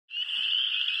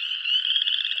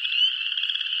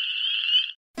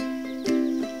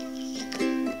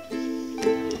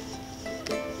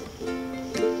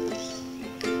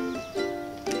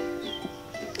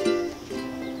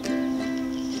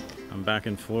back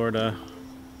in Florida,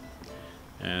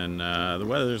 and the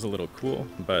weather's a little cool,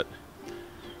 but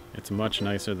it's much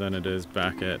nicer than it is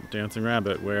back at Dancing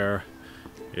Rabbit, where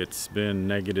it's been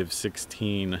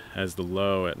 -16 as the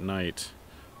low at night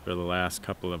for the last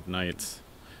couple of nights,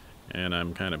 and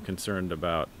I'm kind of concerned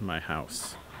about my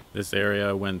house. This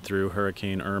area went through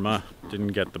Hurricane Irma, didn't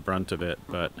get the brunt of it,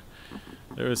 but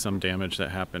there was some damage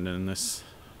that happened in this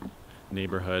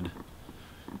neighborhood,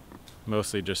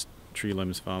 mostly just tree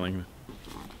limbs falling.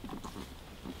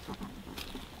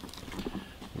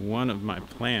 One of my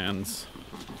plans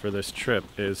for this trip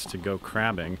is to go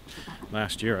crabbing.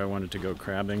 Last year I wanted to go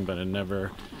crabbing, but I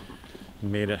never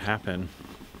made it happen.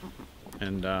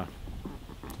 And I'm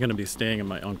gonna be staying at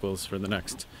my uncle's for the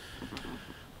next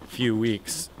few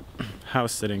weeks,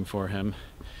 house sitting for him.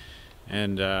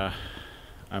 And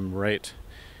I'm right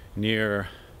near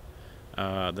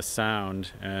the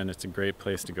Sound, and it's a great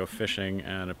place to go fishing,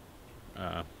 and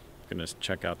I'm gonna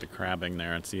check out the crabbing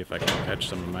there and see if I can catch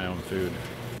some of my own food.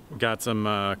 Got some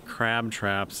crab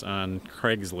traps on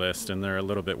Craigslist, and they're a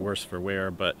little bit worse for wear,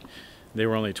 but they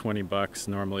were only 20 bucks.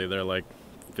 Normally they're like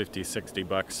 50, 60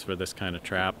 bucks for this kind of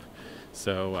trap.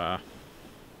 So I'm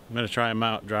gonna try them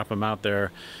out, drop them out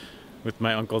there. With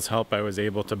my uncle's help, I was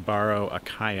able to borrow a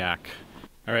kayak.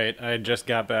 All right, I just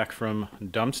got back from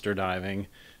dumpster diving.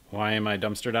 Why am I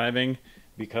dumpster diving?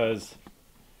 Because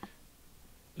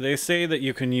they say that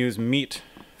you can use meat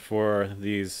for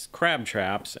these crab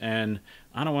traps, and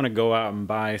I don't want to go out and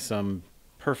buy some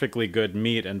perfectly good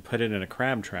meat and put it in a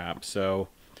crab trap. So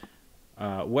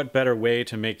what better way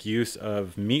to make use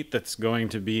of meat that's going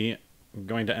to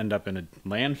end up in a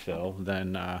landfill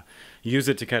than use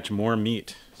it to catch more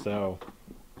meat. So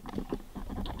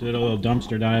did a little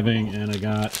dumpster diving, and I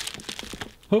got,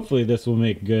 hopefully this will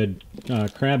make good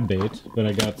crab bait, but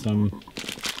I got some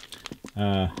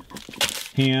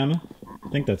ham. I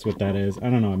think that's what that is. I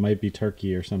don't know, it might be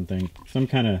turkey or something. Some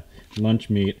kind of lunch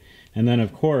meat. And then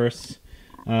of course,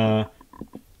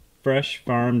 fresh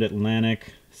farmed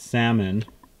Atlantic salmon,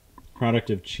 product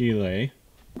of Chile.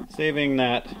 Saving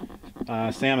that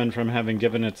salmon from having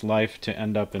given its life to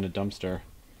end up in a dumpster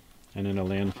and in a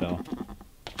landfill.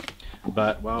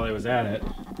 But while I was at it,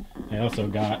 I also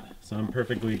got some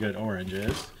perfectly good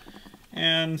oranges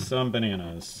and some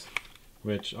bananas,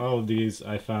 which all of these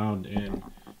I found in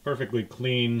perfectly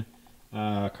clean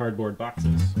cardboard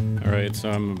boxes. Alright, so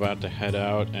I'm about to head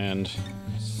out and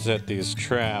set these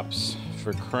traps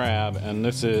for crab, and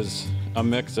this is a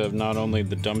mix of not only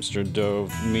the dumpster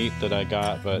dove meat that I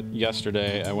got, but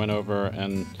yesterday I went over,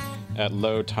 and at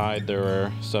low tide there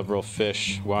were several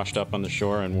fish washed up on the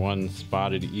shore and one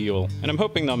spotted eel. And I'm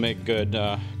hoping they'll make good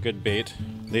bait.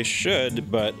 They should,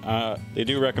 but they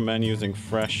do recommend using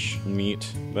fresh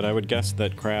meat, but I would guess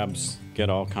that crabs get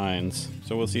all kinds.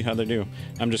 So we'll see how they do.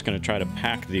 I'm just gonna try to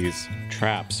pack these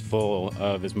traps full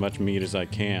of as much meat as I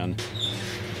can.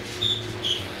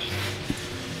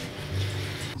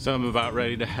 So I'm about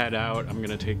ready to head out. I'm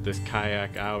gonna take this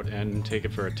kayak out and take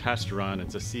it for a test run.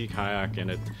 It's a sea kayak, and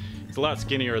it's a lot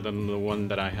skinnier than the one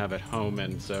that I have at home,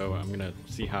 and so I'm gonna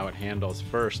see how it handles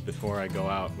first before I go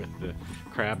out with the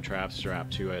crab trap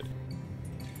strapped to it.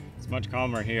 It's much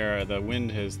calmer here. The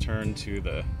wind has turned to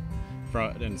the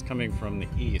front, and it's coming from the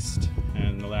east,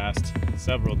 and the last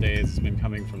several days it's been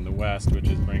coming from the west, which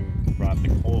has brought the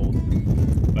cold.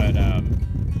 But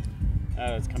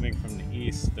it's coming from the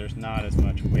east, there's not as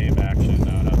much wave action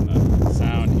out on the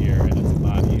Sound here, and it's a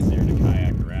lot easier to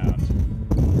kayak around.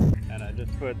 And I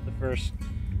just put the first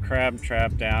crab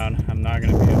trap down. I'm not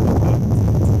going to be able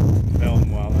to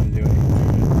film while I'm doing it.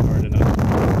 It's hard enough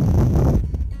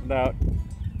without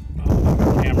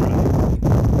the camera.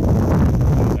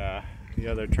 And the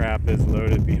other trap is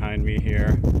loaded behind me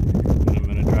here, and I'm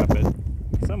going to drop it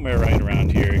somewhere right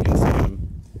around here. You can see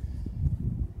them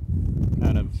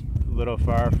kind of a little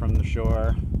far from the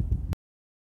shore.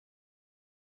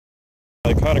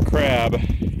 I caught a crab,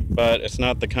 but it's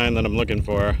not the kind that I'm looking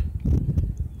for.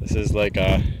 This is like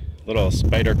a little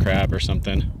spider crab or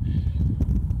something,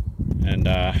 and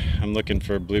I'm looking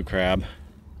for blue crab,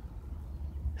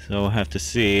 so we'll have to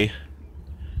see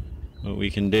what we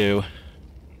can do.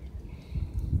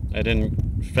 I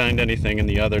didn't find anything in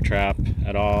the other trap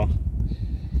at all,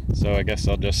 so I guess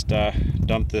I'll just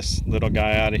dump this little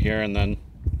guy out of here and then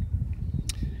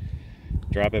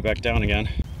drop it back down again.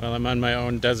 Well, I'm on my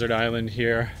own desert island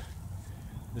here.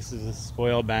 This is a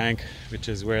spoil bank, which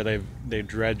is where they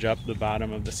dredge up the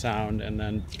bottom of the Sound and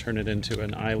then turn it into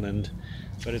an island.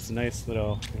 But it's a nice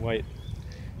little white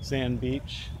sand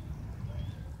beach,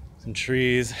 some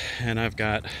trees, and I've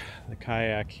got the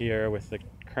kayak here with the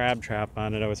crab trap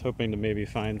on it. I was hoping to maybe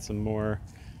find some more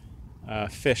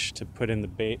fish to put in the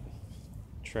bait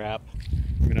trap.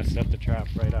 I'm gonna set the trap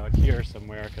right out here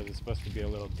somewhere because it's supposed to be a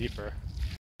little deeper.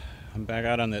 I'm back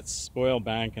out on that spoil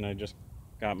bank and I just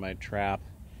got my trap.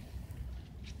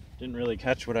 Didn't really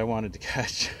catch what I wanted to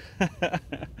catch. I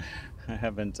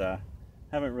haven't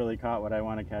really caught what I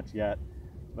want to catch yet,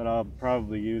 but I'll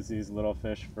probably use these little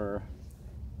fish for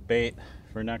bait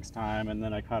for next time. And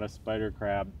then I caught a spider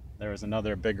crab. There was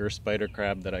another bigger spider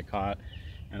crab that I caught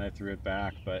and I threw it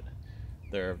back, but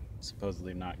they're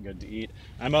supposedly not good to eat.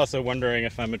 I'm also wondering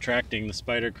if I'm attracting the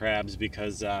spider crabs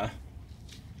because the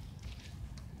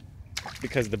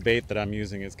bait that I'm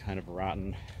using is kind of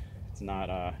rotten. It's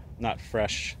not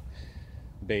fresh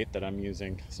bait that I'm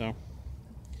using. So,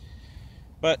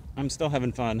 but I'm still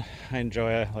having fun. I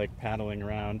enjoy like paddling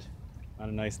around on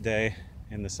a nice day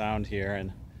in the sound here,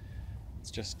 and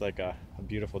it's just like a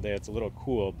beautiful day. It's a little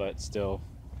cool, but still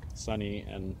sunny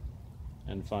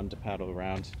and fun to paddle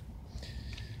around.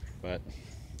 But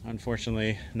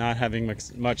unfortunately, not having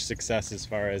much success as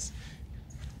far as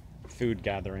food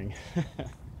gathering.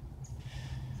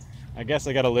 I guess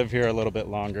I gotta live here a little bit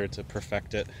longer to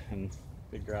perfect it and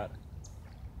figure out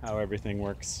how everything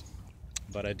works.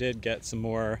 But I did get some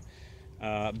more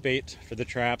bait for the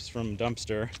traps from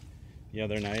Dumpster the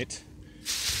other night,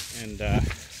 and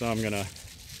so I'm gonna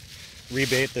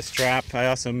rebait this trap. I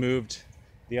also moved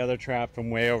the other trap from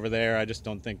way over there. I just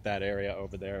don't think that area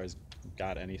over there has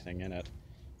got anything in it,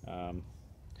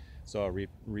 so I'll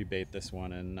rebait this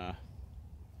one and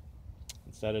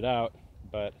set it out.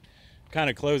 But kind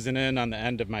of closing in on the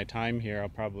end of my time here. I'll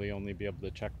probably only be able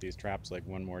to check these traps like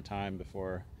one more time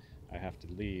before I have to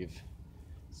leave.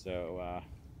 So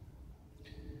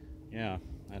yeah,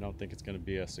 I don't think it's going to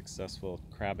be a successful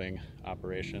crabbing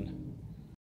operation.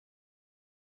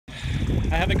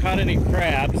 I haven't caught any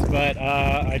crabs, but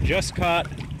I just caught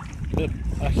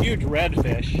a huge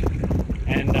redfish,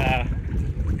 and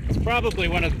it's probably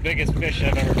one of the biggest fish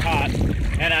I've ever caught.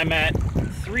 And I'm at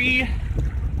 3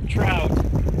 trout,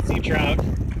 sea trout,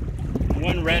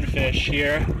 1 redfish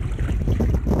here.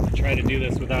 I'll try to do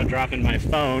this without dropping my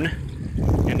phone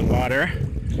in the water,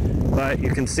 but you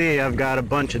can see I've got a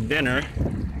bunch of dinner,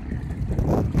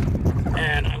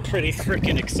 and I'm pretty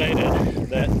freaking excited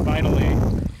that finally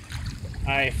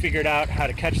I figured out how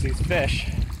to catch these fish.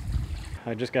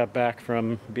 I just got back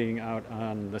from being out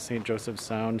on the St. Joseph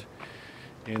Sound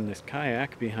in this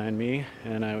kayak behind me,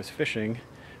 and I was fishing.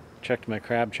 Checked my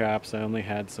crab traps. I only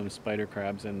had some spider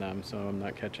crabs in them, so I'm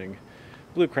not catching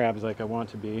blue crabs like I want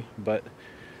to be. But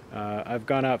I've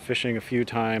gone out fishing a few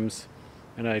times,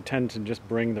 and I tend to just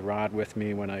bring the rod with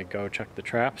me when I go check the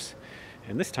traps.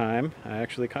 And this time I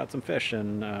actually caught some fish,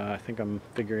 and I think I'm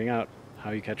figuring out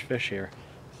how you catch fish here.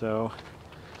 So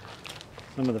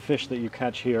some of the fish that you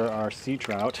catch here are sea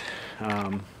trout.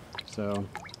 So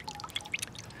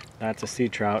that's a sea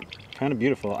trout. Kind of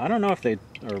beautiful. I don't know if they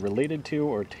are related to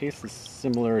or taste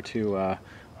similar to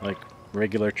like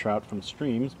regular trout from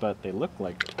streams, but they look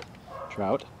like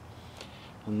trout.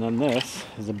 And then this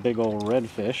is a big old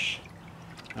redfish,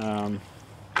 and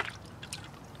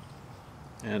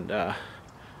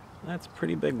that's a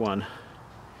pretty big one.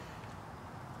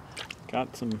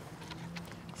 Got some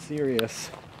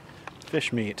serious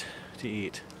fish meat to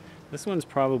eat. This one's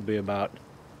probably about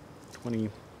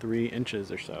 23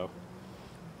 inches or so.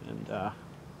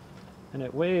 And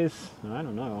it weighs, I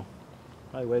don't know,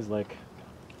 probably weighs like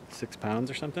 6 pounds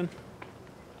or something.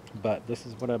 But this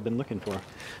is what I've been looking for.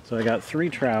 So I got 3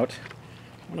 trout.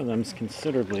 One of them's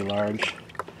considerably large.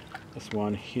 This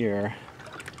one here,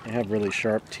 they have really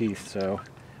sharp teeth, so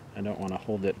I don't want to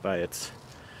hold it by its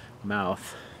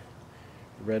mouth.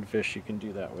 Redfish you can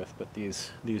do that with, but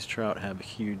these trout have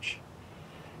huge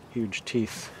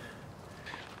teeth.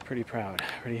 Pretty proud,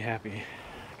 pretty happy,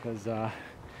 because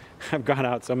I've gone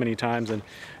out so many times, and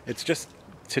it's just,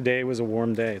 today was a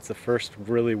warm day. It's the first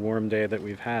really warm day that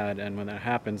we've had, and when that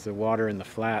happens, the water in the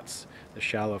flats, the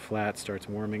shallow flats, starts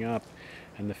warming up,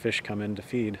 and the fish come in to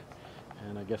feed.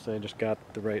 And I guess I just got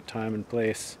the right time and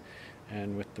place,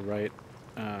 and with the right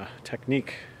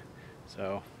technique.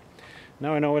 So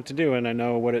now I know what to do, and I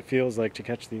know what it feels like to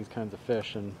catch these kinds of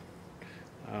fish, and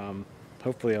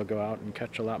hopefully I'll go out and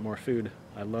catch a lot more food.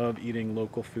 I love eating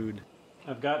local food.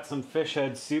 I've got some fish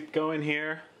head soup going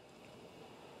here.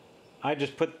 I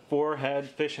just put 4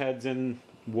 fish heads in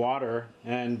water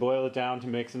and boil it down to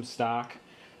make some stock,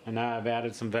 and now I've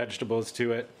added some vegetables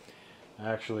to it.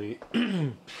 I actually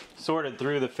sorted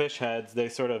through the fish heads. They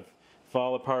sort of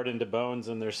fall apart into bones,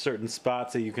 and there's certain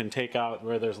spots that you can take out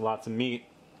where there's lots of meat.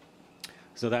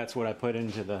 So that's what I put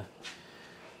into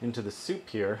the soup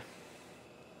here.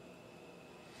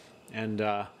 And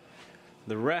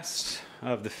the rest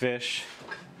of the fish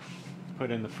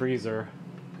put in the freezer.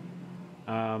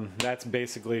 That's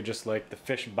basically just like the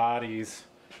fish bodies,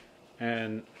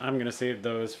 and I'm gonna save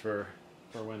those for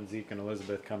when Zeke and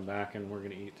Elizabeth come back and we're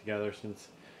gonna eat together, since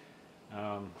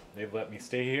they've let me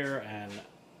stay here and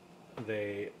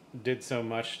they did so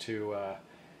much to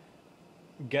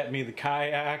get me the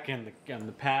kayak and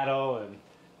the paddle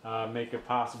and make it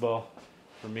possible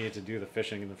for me to do the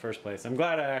fishing in the first place. I'm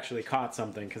glad I actually caught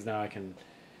something, because now I can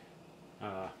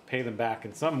pay them back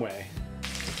in some way.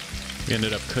 We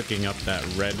ended up cooking up that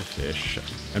redfish,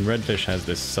 and redfish has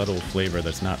this subtle flavor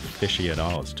that's not fishy at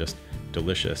all. It's just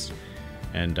delicious.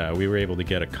 And we were able to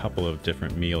get a couple of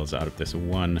different meals out of this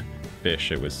one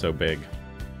fish. It was so big.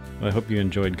 Well, I hope you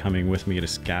enjoyed coming with me to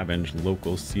scavenge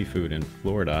local seafood in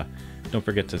Florida. Don't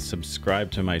forget to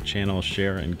subscribe to my channel,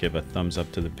 share, and give a thumbs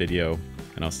up to the video,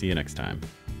 and I'll see you next time.